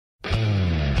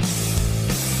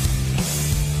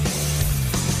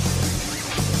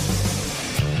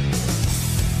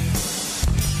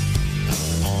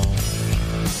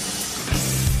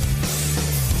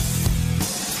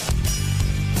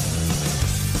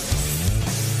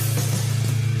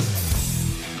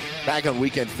Back on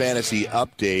Weekend Fantasy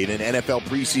Update, and NFL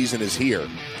preseason is here.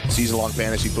 Season-long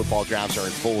fantasy football drafts are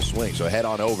in full swing, so head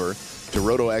on over to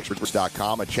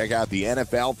rotoexperts.com and check out the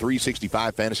NFL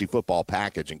 365 fantasy football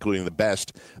package, including the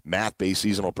best math-based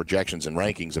seasonal projections and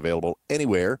rankings available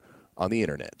anywhere on the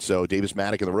internet. So Davis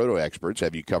Maddock and the Roto Experts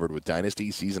have you covered with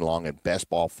Dynasty, season-long, and best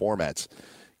ball formats,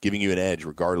 giving you an edge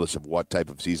regardless of what type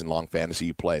of season-long fantasy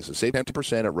you play. So save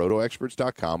 10% at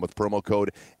rotoexperts.com with promo code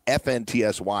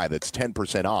FNTSY. That's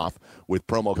 10% off with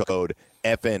promo code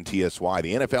FNTSY.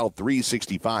 The NFL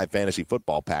 365 fantasy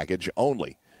football package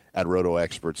only at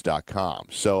rotoexperts.com.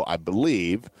 So I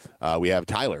believe we have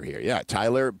Tyler here. Yeah,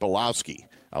 Tyler Belowski.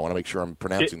 I want to make sure I'm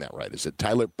pronouncing that right. Is it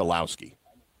Tyler Belowski?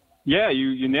 Yeah,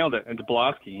 you nailed it. It's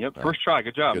Belowski. Yep, first try.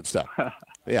 Good job. Good stuff.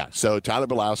 Yeah, so Tyler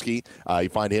Belowski, you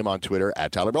find him on Twitter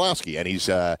at Tyler Belowski, and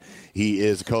he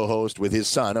is co-host with his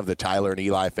son of the Tyler and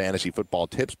Eli Fantasy Football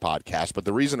Tips podcast. But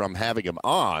the reason I'm having him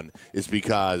on is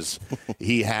because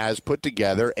he has put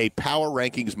together a power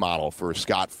rankings model for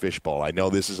Scott Fishbowl. I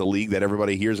know this is a league that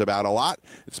everybody hears about a lot.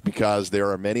 It's because there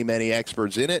are many, many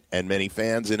experts in it and many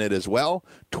fans in it as well.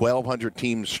 1,200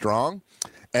 teams strong.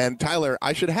 And, Tyler,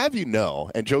 I should have you know,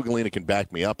 and Joe Galena can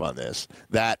back me up on this,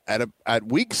 that at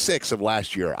week 6 of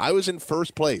last year, I was in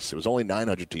first place. It was only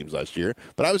 900 teams last year,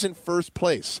 but I was in first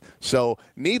place. So,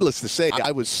 needless to say,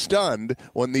 I was stunned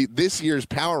when this year's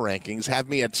power rankings have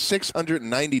me at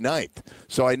 699th.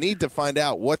 So I need to find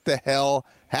out what the hell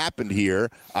happened here.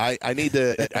 I need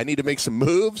to make some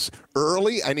moves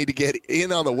early. I need to get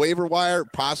in on the waiver wire,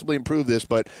 possibly improve this.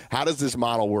 But how does this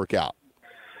model work out?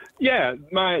 Yeah,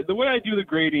 the way I do the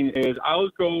grading is I'll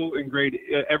go and grade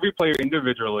every player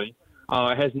individually.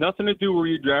 It has nothing to do where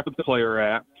you drafted the player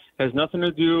at. It has nothing to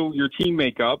do your team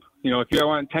makeup. You know, if you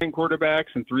want 10 quarterbacks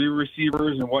and 3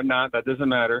 receivers and whatnot, that doesn't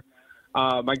matter.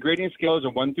 My grading scale is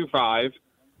a 1 through 5.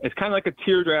 It's kind of like a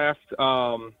tier draft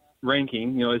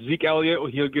ranking. You know, Zeke Elliott,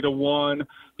 he'll get a 1.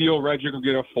 Theo Redrick will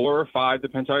get a 4 or 5,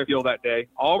 depends how I feel that day.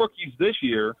 All rookies this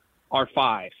year are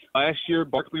 5. Last year,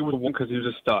 Barkley was a 1 because he was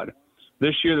a stud.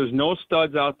 This year, there's no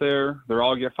studs out there. They're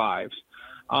all get 5s.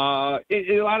 A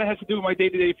lot of it has to do with my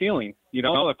day-to-day feeling. You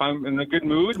know, if I'm in a good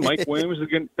mood, Mike Williams is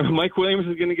going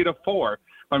to get a 4. If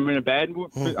I'm in a bad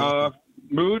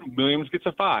mood, Williams gets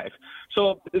a 5.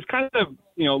 So it's kind of,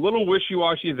 you know, a little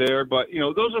wishy-washy there, but, you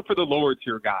know, those are for the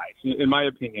lower-tier guys, in my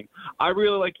opinion. I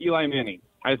really like Eli Manning.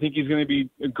 I think he's going to be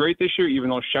great this year,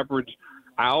 even though Shepard's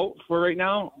out for right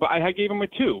now, but I gave him a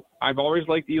 2. I've always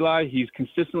liked Eli. He's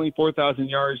consistently 4,000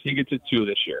 yards. He gets a 2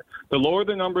 this year. The lower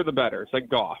the number, the better. It's like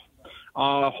Goff.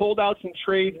 Holdouts and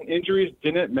trades and injuries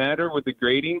didn't matter with the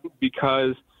grading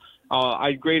because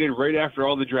I graded right after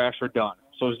all the drafts were done.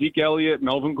 So Zeke Elliott,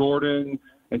 Melvin Gordon,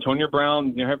 Antonio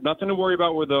Brown, you have nothing to worry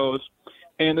about with those.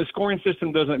 And the scoring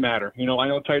system doesn't matter. You know, I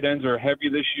know tight ends are heavy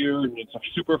this year, and it's a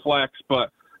super flex,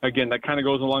 but, again, that kind of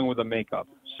goes along with the makeup.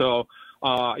 So,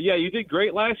 yeah, you did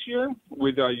great last year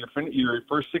with your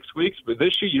first 6 weeks, but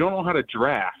this year you don't know how to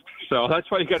draft. So that's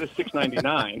why you got a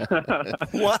 699.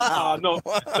 Wow. No.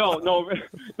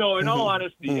 In all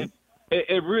honesty,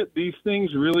 these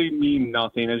things really mean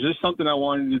nothing. It's just something I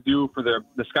wanted to do for the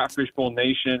Scott Fishbowl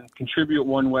Nation, contribute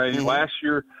one way. Mm-hmm.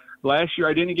 Last year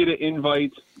I didn't get an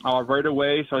invite right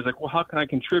away, so I was like, well, how can I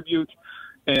contribute?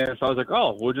 And so I was like,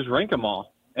 oh, we'll just rank them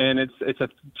all. And it's a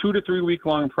 2 to 3 week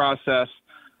long process.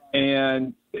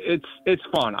 And it's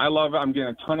fun. I love it. I'm getting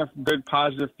a ton of good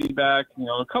positive feedback. You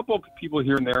know, a couple of people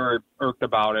here and there are irked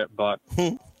about it, but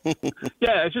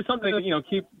yeah, it's just something that, you know,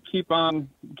 keep on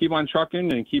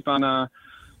trucking and keep on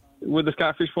with the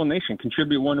Scott Fishbowl Nation.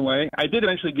 Contribute one way. I did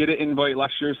eventually get an invite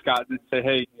last year. Scott did say,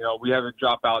 hey, you know, we have a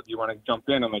dropout. Do you want to jump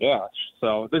in? I'm like, yeah.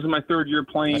 So this is my 3rd year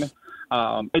playing.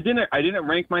 I didn't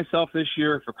rank myself this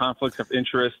year for conflicts of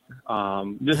interest. I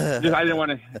didn't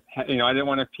want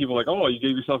to people like, oh, you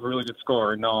gave yourself a really good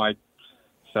score. No,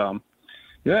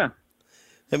 yeah.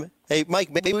 Hey, Mike,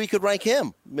 maybe we could rank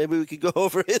him. Maybe we could go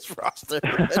over his roster.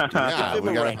 Yeah,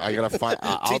 I gotta find.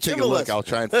 I'll take a look. I'll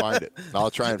try and find it.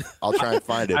 I'll try and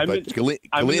find it. But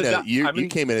Galena, you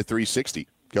came in at 360.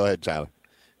 Go ahead, Tyler.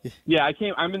 Yeah,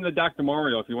 I'm in the Dr.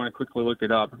 Mario if you want to quickly look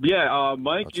it up. Yeah,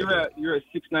 Mike, you're at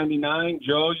 699.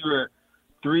 Joe, you're at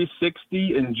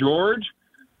 360, and George,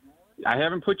 I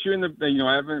haven't put you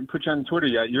I haven't put you on Twitter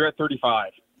yet. You're at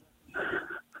 35.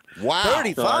 Wow,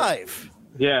 35.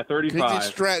 Yeah,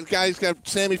 35. This guy's got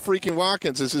Sammy freaking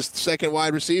Watkins as his second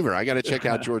wide receiver. I got to check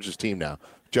out George's team now.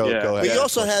 Joe, go ahead. He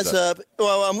also has.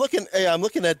 I'm looking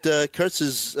at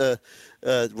Kurtz's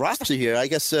roster here. I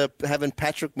guess having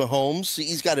Patrick Mahomes,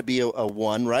 he's got to be a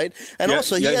 1, right? And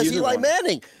also he has Eli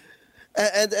Manning.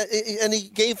 And he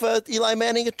gave Eli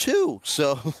Manning a 2.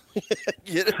 So,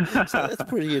 so that's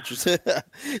pretty interesting.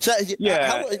 So,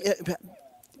 Yeah.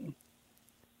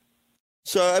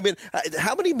 So I mean,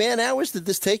 how many man hours did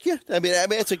this take you? I mean,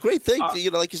 it's a great thing.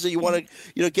 Like you said, you want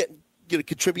to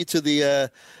contribute to the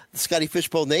Scotty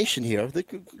Fishbowl Nation here.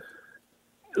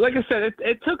 Like I said,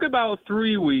 it took about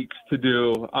 3 weeks to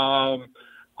do.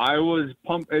 I was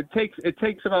pumped. It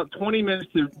takes about 20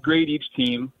 minutes to grade each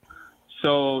team.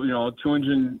 So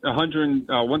 1,200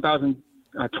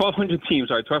 teams.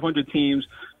 Sorry, 1,200 teams.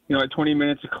 At 20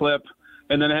 minutes a clip,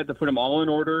 and then I had to put them all in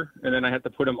order, and then I had to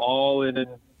put them all in.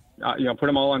 Put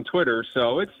them all on Twitter.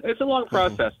 So it's a long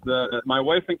process. My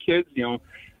wife and kids,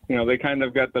 they kind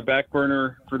of got the back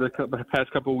burner for the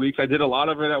past couple of weeks. I did a lot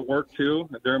of it at work too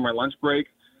during my lunch break,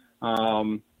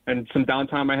 and some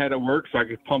downtime I had at work, so I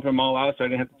could pump them all out, so I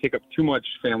didn't have to take up too much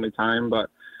family time. But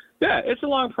yeah, it's a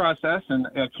long process, and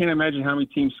I can't imagine how many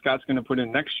teams Scott's going to put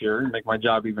in next year and make my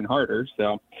job even harder.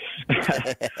 So.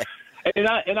 And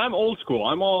I'm old school.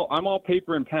 I'm all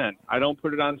paper and pen. I don't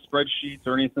put it on spreadsheets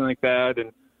or anything like that.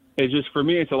 And it's just, for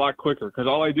me, it's a lot quicker because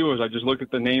all I do is I just look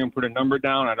at the name and put a number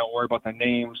down. I don't worry about the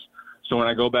names. So when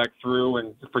I go back through,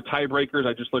 and for tiebreakers,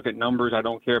 I just look at numbers. I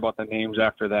don't care about the names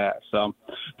after that. So,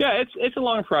 yeah, it's a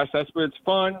long process, but it's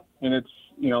fun. And it's,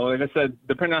 like I said,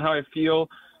 depending on how I feel,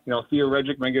 Theo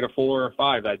Redrick might get a 4 or a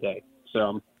 5 that day.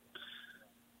 So.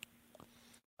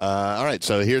 All right,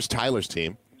 so here's Tyler's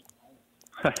team.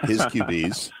 His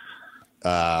QBs,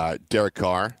 Derek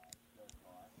Carr,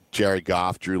 Jared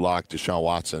Goff, Drew Lock, Deshaun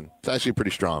Watson. It's actually pretty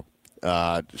strong.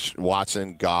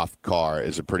 Watson, Goff, Carr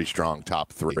is a pretty strong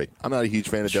top 3. I'm not a huge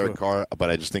fan of Derek Carr, but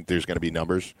I just think there's going to be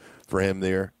numbers for him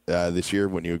there this year.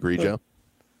 Wouldn't you agree, Joe?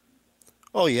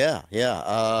 Oh, yeah.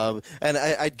 And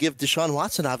I'd give Deshaun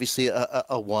Watson, obviously,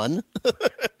 a 1.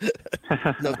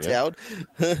 No doubt.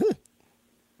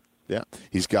 Yeah.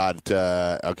 He's got,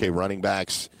 running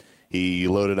backs. He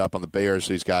loaded up on the Bears,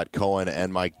 so he's got Cohen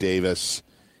and Mike Davis.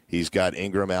 He's got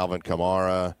Ingram, Alvin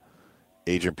Kamara,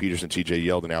 Adrian Peterson, T.J.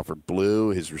 Yeldon, Alfred Blue.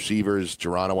 His receivers,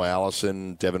 Geronimo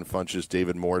Allison, Devin Funchess,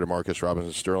 David Moore, DeMarcus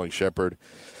Robinson, Sterling Shepard,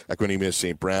 Equanimeous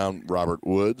St. Brown, Robert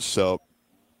Woods. So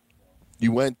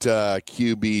you went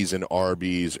QBs and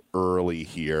RBs early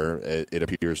here, it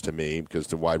appears to me, because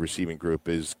the wide receiving group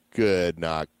is good,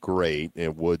 not great.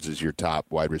 And Woods is your top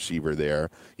wide receiver there.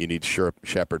 You need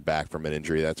Shepard back from an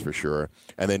injury, that's for sure.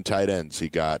 And then tight ends, you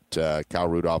got Kyle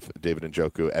Rudolph, David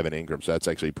Njoku, Evan Ingram. So that's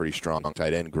actually a pretty strong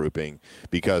tight end grouping,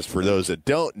 because for those that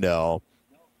don't know,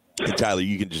 and Tyler,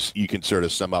 you can sort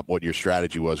of sum up what your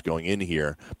strategy was going in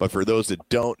here. But for those that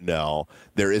don't know,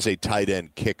 there is a tight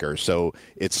end kicker. So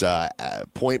it's a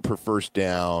point per first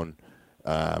down,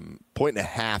 1.5,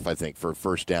 I think, for a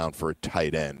first down for a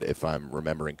tight end, if I'm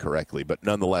remembering correctly. But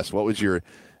nonetheless, what was your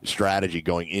strategy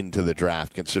going into the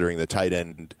draft, considering the tight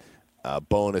end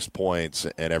bonus points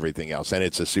and everything else? And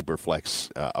it's a super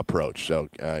flex approach. So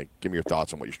give me your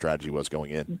thoughts on what your strategy was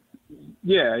going in.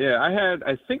 Yeah.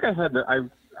 I think I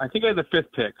had the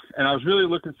 5th pick, and I was really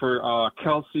looking for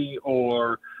Kelsey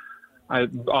or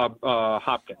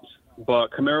Hopkins.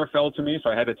 But Kamara fell to me, so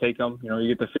I had to take him. You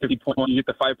get the 50 points, you get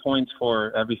the 5 points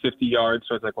for every 50 yards.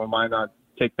 So it's like, well, why not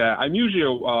take that? I'm usually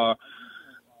a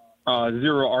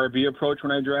zero RB approach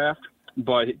when I draft,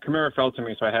 but Kamara fell to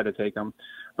me, so I had to take him.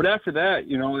 But after that,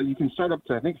 you can start up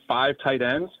to, I think, 5 tight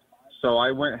ends. So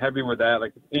I went heavy with that.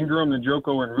 Like Ingram,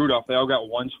 Njoku, and Rudolph, they all got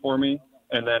 1s for me,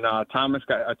 and then Thomas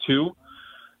got a 2.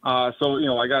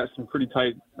 So I got some pretty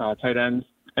tight ends,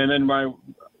 and then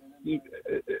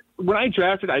when I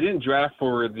drafted, I didn't draft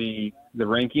for the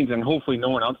rankings, and hopefully no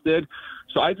one else did.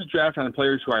 So I just drafted on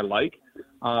players who I like,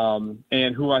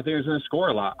 and who I think is going to score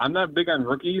a lot. I'm not big on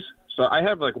rookies, so I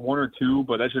have like 1 or 2,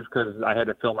 but that's just because I had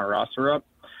to fill my roster up.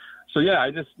 So yeah,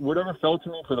 I just, whatever fell to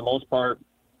me for the most part.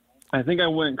 I think I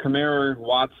went Kamara,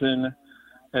 Watson,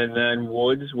 and then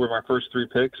Woods were my first 3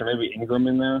 picks, or maybe Ingram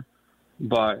in there.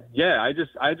 But yeah, I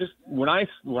just when I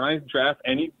draft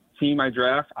any team I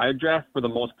draft for the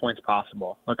most points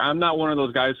possible. Like, I'm not one of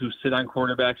those guys who sit on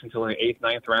quarterbacks until the 8th,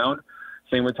 9th round.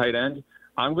 Same with tight end.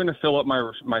 I'm going to fill up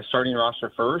my starting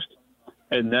roster first,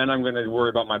 and then I'm going to worry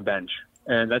about my bench.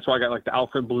 And that's why I got like the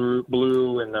Alfred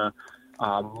Blue and the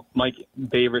Mike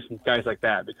Davis and guys like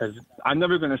that, because I'm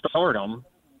never going to start them.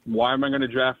 Why am I going to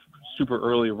draft super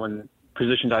early when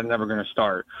positions I'm never going to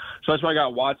start? So that's why I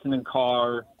got Watson and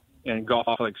Carr and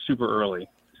Goff like super early.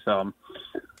 So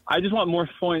I just want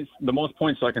the most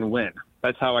points so I can win.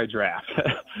 That's how I draft.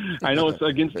 I know it's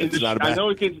against industry. Not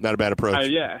a bad approach.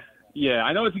 Yeah.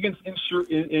 I know it's against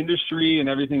industry and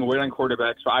everything, wait on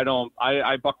quarterbacks. So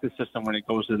I buck the system when it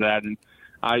goes to that, and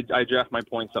I draft my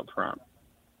points up front.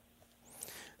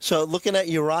 So looking at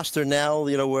your roster now,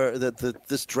 where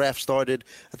this draft started,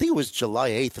 I think it was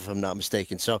July 8th, if I'm not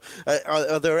mistaken. So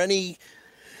are there any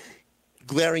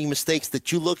glaring mistakes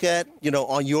that you look at,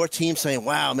 on your team saying,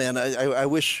 wow, man, I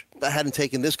wish I hadn't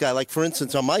taken this guy? Like, for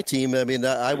instance, on my team,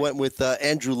 I went with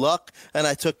Andrew Luck, and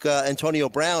I took Antonio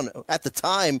Brown. At the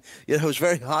time, I was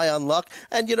very high on Luck.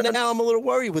 And, now I'm a little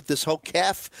worried with this whole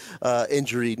calf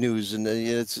injury news. And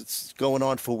it's going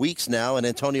on for weeks now. And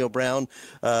Antonio Brown,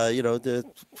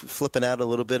 flipping out a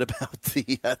little bit about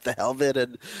the helmet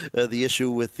and the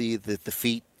issue with the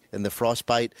feet and the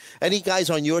frostbite. Any guys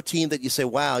on your team that you say,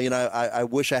 wow, I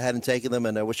wish I hadn't taken them,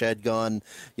 and I wish I had gone,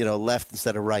 left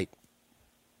instead of right?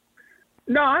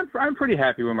 No, I'm pretty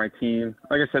happy with my team.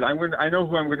 Like I said, I know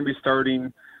who I'm going to be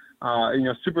starting.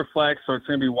 Super flex, so it's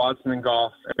going to be Watson and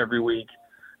Goff every week,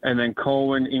 and then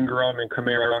Cohen, Ingram, and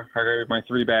Kamara are going to be my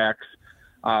three backs.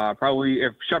 Probably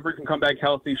if Shepard can come back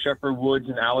healthy, Shepard, Woods,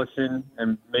 and Allison,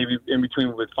 and maybe in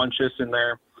between with Funchess in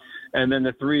there, and then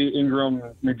the three, Ingram,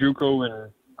 Njoku,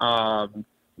 and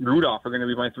Rudolph are going to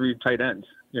be my three tight ends.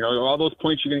 All those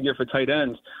points you're going to get for tight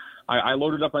ends, I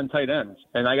loaded up on tight ends.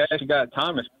 And I actually got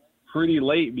Thomas pretty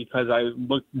late because I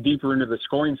looked deeper into the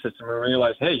scoring system and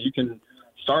realized, hey, you can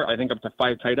start, I think, up to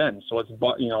 5 tight ends. So let's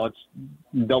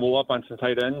double up on some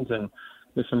tight ends and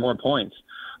get some more points.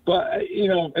 But,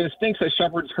 it stinks that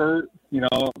Shepard's hurt,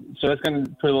 so that's going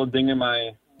to put a little ding in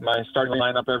my starting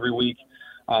lineup every week.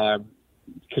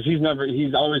 Because seems like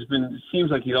he's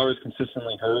always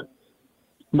consistently hurt.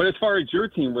 But as far as your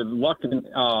team with Luck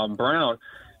and Brown,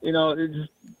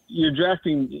 you're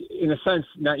drafting, in a sense,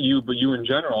 not you, but you in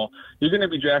general, you're going to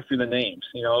be drafting the names.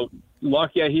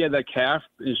 Luck, yeah, he had that calf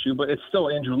issue, but it's still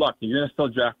Andrew Luck. You're going to still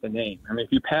draft the name. I mean,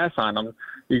 if you pass on him,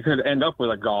 you could end up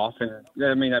with a Goff, and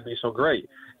that may not be so great.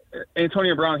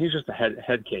 Antonio Brown, he's just a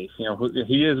head case.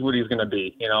 He is what he's going to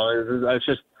be. It's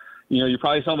just, you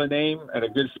probably saw the name at a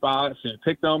good spot, so you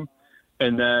picked them.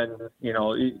 And then,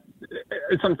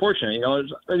 it's unfortunate.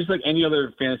 It's just like any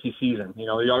other fantasy season.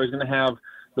 You're always going to have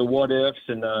the what ifs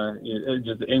and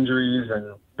just the injuries.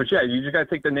 But, yeah, you just got to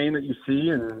take the name that you see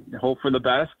and hope for the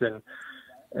best and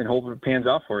hope it pans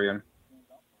out for you.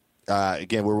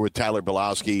 Again, we're with Tyler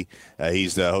Belowski.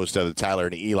 He's the host of the Tyler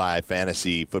and Eli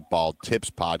Fantasy Football Tips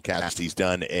podcast. He's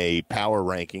done a power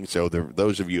ranking. So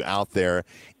those of you out there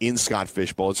in Scott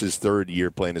Fishbowl, it's his third year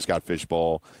playing in Scott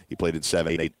Fishbowl. He played in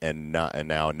 7, 8, and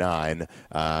now 9.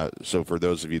 So for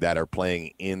those of you that are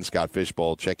playing in Scott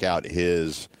Fishbowl, check out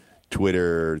his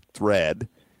Twitter thread.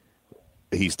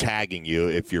 He's tagging you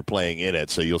if you're playing in it,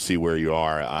 so you'll see where you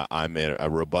are. I'm in a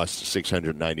robust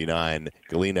 699.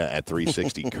 Galena at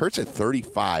 360. Kurt's at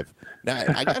 35. Now,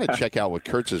 I got to check out what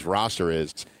Kurt's roster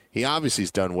is. He obviously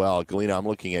has done well. Galena, I'm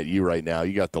looking at you right now.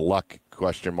 You got the Luck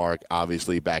question mark,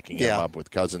 obviously, backing him up with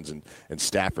Cousins and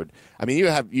Stafford. I mean,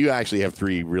 you actually have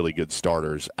 3 really good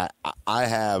starters. I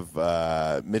have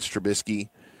Mitch Trubisky,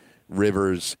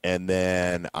 Rivers, and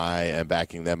then I am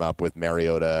backing them up with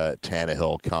Mariota,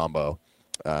 Tannehill combo.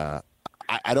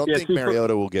 I don't think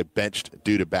Mariota will get benched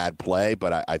due to bad play,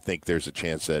 but I think there's a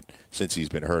chance that since he's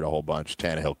been hurt a whole bunch,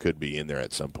 Tannehill could be in there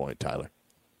at some point, Tyler.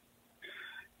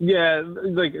 Yeah,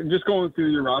 like just going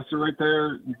through your roster right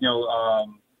there,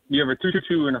 you have a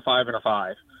 2-2 and a 5 and a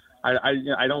 5.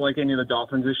 I don't like any of the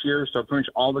Dolphins this year, so pretty much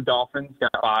all the Dolphins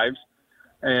got 5s.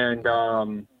 And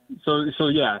so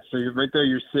you're right there,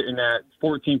 you're sitting at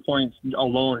 14 points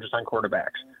alone just on quarterbacks.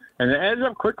 And it adds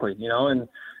up quickly, and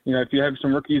if you have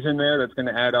some rookies in there, that's going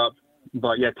to add up.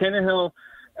 But, yeah, Tannehill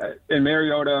and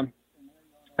Mariota,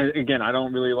 again, I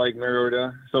don't really like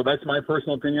Mariota. So that's my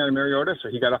personal opinion on Mariota. So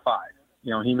he got a 5.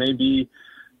 He may be,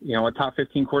 a top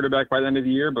 15 quarterback by the end of the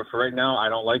year. But for right now, I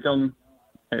don't like him.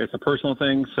 It's a personal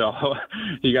thing. So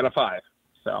he got a 5.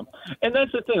 So, and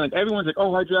that's the thing. Like everyone's like,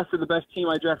 "Oh, I drafted the best team.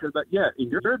 I drafted the best." Yeah, in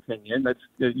your opinion,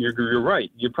 you're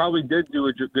right. You probably did do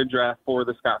a good draft for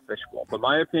the Scott Fishbowl. But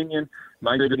my opinion,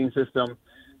 my grading system,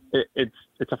 it's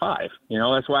a 5.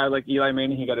 That's why I like Eli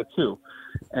Manning. He got a 2,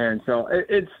 and so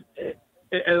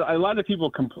a lot of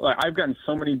people I've gotten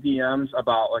so many DMs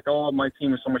about like, "Oh, my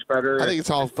team is so much better." I think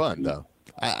it's all fun though.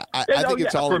 I think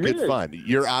it's all in good fun.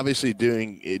 You're obviously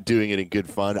doing it in good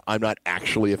fun. I'm not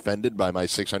actually offended by my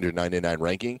 699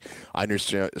 ranking. I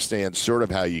understand sort of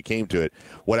how you came to it.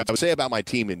 What I would say about my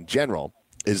team in general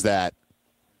is that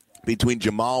between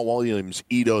Jamal Williams,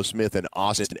 Ito Smith, and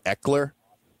Austin Eckler,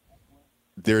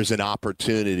 there's an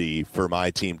opportunity for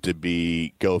my team to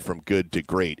go from good to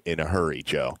great in a hurry,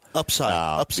 Joe.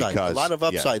 Upside. Because, a lot of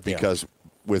upside there. Because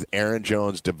with Aaron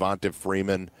Jones, Devonta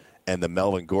Freeman, and the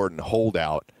Melvin Gordon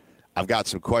holdout, I've got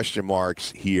some question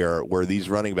marks here where these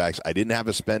running backs I didn't have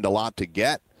to spend a lot to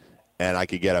get, and I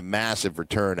could get a massive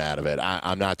return out of it.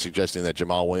 I'm not suggesting that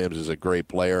Jamal Williams is a great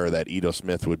player or that Ito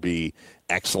Smith would be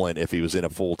excellent if he was in a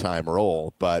full-time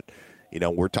role, but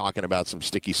we're talking about some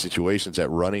sticky situations at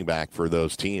running back for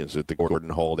those teams with the Gordon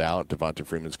holdout, Devonta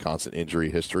Freeman's constant injury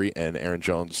history, and Aaron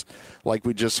Jones, like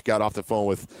we just got off the phone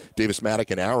with Davis Maddock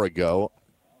an hour ago,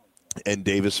 and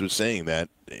Davis was saying that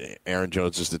Aaron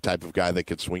Jones is the type of guy that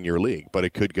could swing your league, but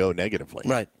it could go negatively.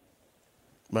 Right.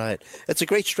 It's a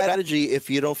great strategy if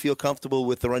you don't feel comfortable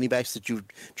with the running backs that you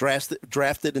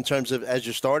drafted in terms of as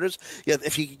your starters. Yeah,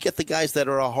 if you get the guys that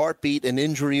are a heartbeat and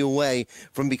injury away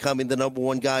from becoming the number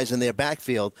one guys in their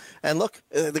backfield. And look,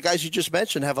 the guys you just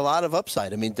mentioned have a lot of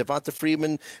upside. I mean, Devonta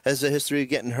Freeman has a history of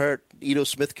getting hurt. Ito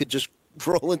Smith could just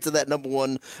roll into that number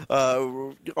one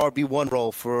RB1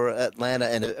 role for Atlanta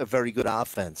and a very good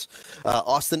offense.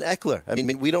 Austin Eckler. I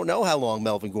mean, we don't know how long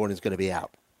Melvin Gordon's going to be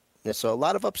out. Yeah, so a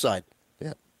lot of upside.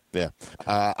 Yeah.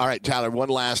 All right, Tyler, one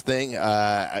last thing.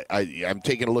 I'm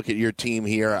taking a look at your team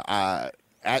here.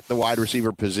 At the wide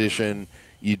receiver position,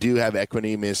 you do have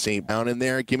Equanimeous St. Brown in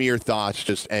there. Give me your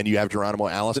thoughts, and you have Geronimo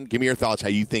Allison. Give me your thoughts how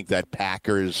you think that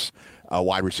Packers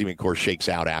wide receiving core shakes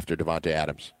out after Devontae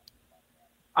Adams.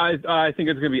 I think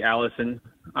it's going to be Allison.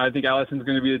 I think Allison's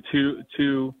going to be the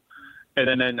two,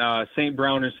 and then St.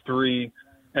 Brown is 3,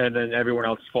 and then everyone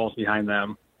else falls behind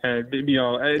them. And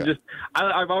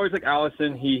I've always liked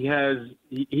Allison. He has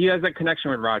that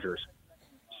connection with Rodgers.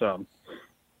 So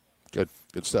good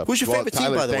stuff. Who's your favorite Tyler,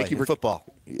 team, by the way, for football?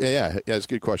 Yeah, it's a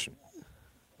good question.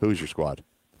 Who's your squad?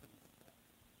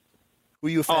 Who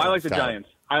are you a fan I like of? the Giants.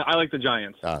 I like the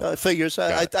Giants. Figures.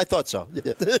 I thought so.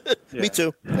 Me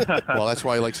too. Well, that's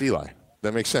why he likes Eli.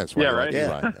 That makes sense. Yeah, right.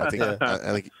 Eli. I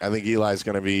think Eli's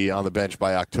going to be on the bench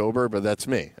by October, but that's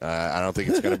me. I don't think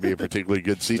it's going to be a particularly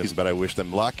good season, but I wish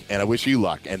them luck, and I wish you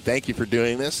luck. And thank you for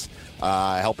doing this,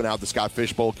 helping out the Scott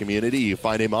Fishbowl community. You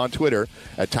find him on Twitter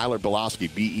at Tyler Belawski,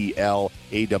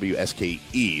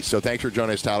 BELAWSKE. So thanks for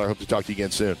joining us, Tyler. Hope to talk to you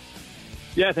again soon.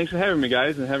 Yeah, thanks for having me,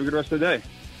 guys, and have a good rest of the day.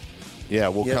 Yeah,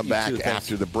 we'll come back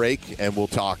after the break, and we'll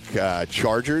talk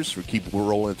Chargers. We keep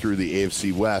rolling through the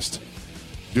AFC West.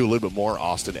 Do a little bit more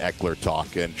Austin Eckler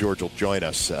talk, and George will join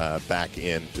us back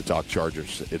in to talk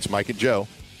Chargers. It's Mike and Joe,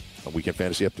 a Weekend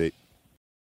Fantasy Update.